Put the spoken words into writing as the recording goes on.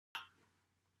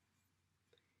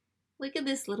Look at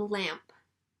this little lamp.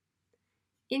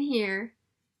 In here,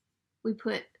 we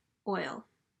put oil.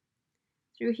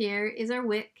 Through here is our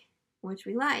wick, which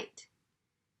we light.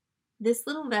 This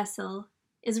little vessel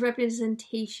is a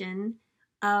representation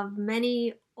of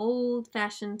many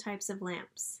old-fashioned types of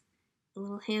lamps. A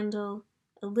little handle,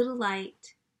 a little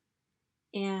light,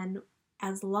 and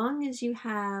as long as you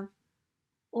have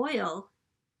oil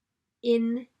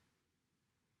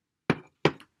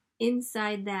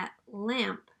inside that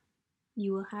lamp,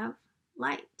 you will have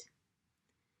light.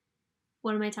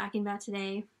 What am I talking about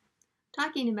today? I'm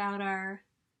talking about our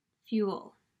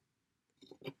fuel.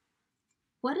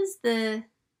 What is the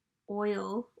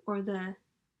oil or the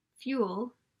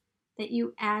fuel that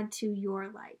you add to your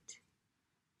light?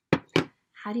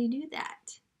 How do you do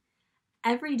that?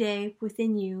 Every day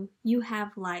within you, you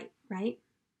have light, right?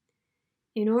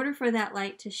 In order for that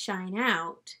light to shine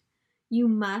out, you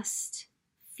must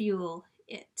fuel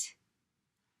it.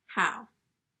 How?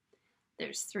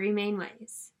 There's three main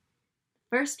ways.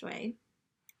 First way,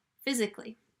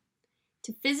 physically.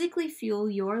 To physically fuel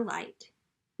your light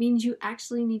means you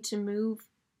actually need to move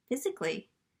physically.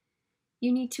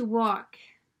 You need to walk,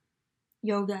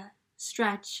 yoga,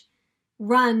 stretch,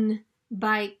 run,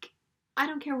 bike. I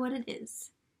don't care what it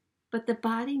is, but the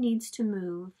body needs to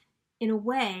move in a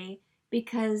way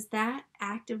because that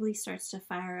actively starts to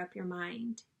fire up your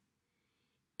mind.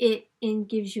 It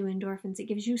gives you endorphins, it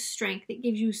gives you strength, it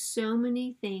gives you so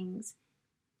many things.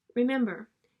 Remember,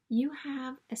 you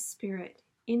have a spirit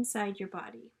inside your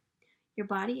body. Your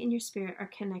body and your spirit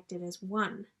are connected as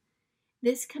one.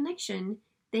 This connection,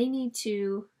 they need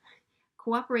to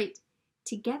cooperate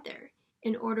together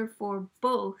in order for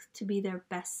both to be their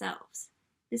best selves.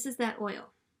 This is that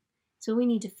oil. So we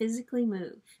need to physically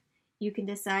move. You can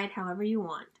decide however you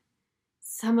want.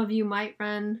 Some of you might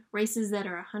run races that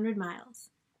are 100 miles.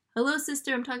 Hello,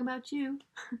 sister, I'm talking about you.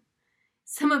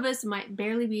 Some of us might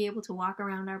barely be able to walk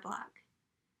around our block.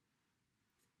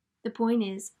 The point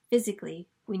is, physically,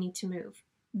 we need to move.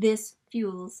 This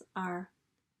gives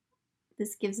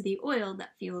the oil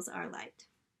that fuels our light.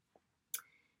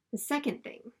 The second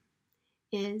thing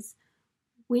is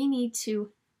we need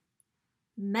to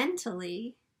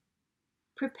mentally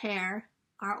prepare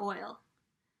our oil.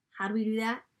 How do we do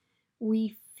that?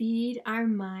 We feed our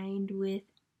mind with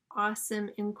awesome,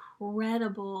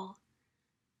 incredible,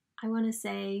 I want to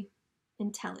say,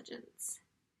 intelligence.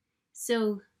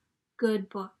 So, good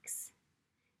books,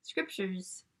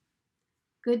 scriptures,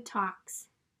 good talks,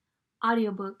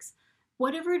 audiobooks,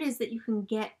 whatever it is that you can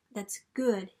get that's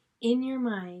good in your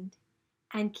mind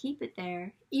and keep it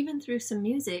there, even through some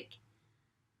music,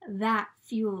 that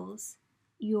fuels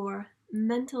your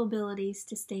mental abilities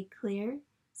to stay clear.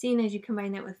 Seeing as you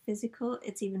combine that with physical,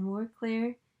 it's even more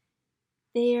clear.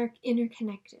 They are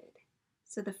interconnected.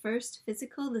 So the first,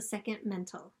 physical, the second,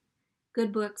 mental.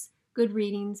 Good books, good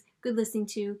readings, good listening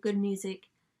to, good music.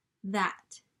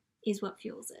 That is what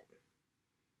fuels it.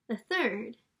 The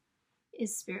third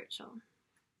is spiritual.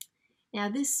 Now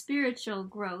this spiritual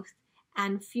growth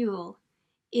and fuel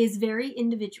is very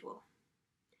individual.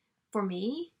 For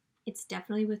me, it's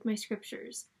definitely with my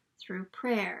scriptures, through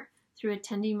prayer, through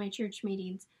attending my church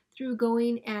meetings, through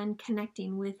going and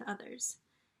connecting with others.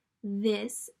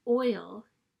 This oil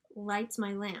lights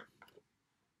my lamp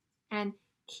and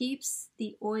keeps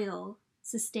the oil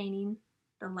sustaining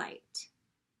the light.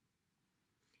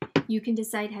 You can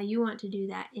decide how you want to do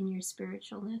that in your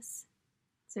spiritualness.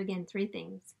 So again, three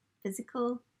things: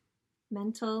 physical,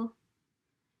 mental,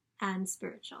 and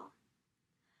spiritual.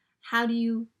 How do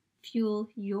you fuel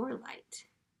your light?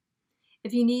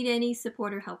 If you need any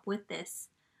support or help with this,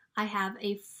 I have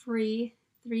a free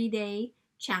 3-day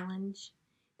challenge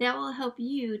that will help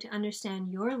you to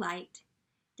understand your light,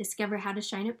 discover how to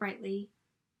shine it brightly,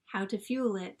 how to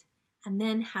fuel it, and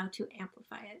then how to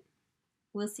amplify it.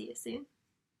 We'll see you soon.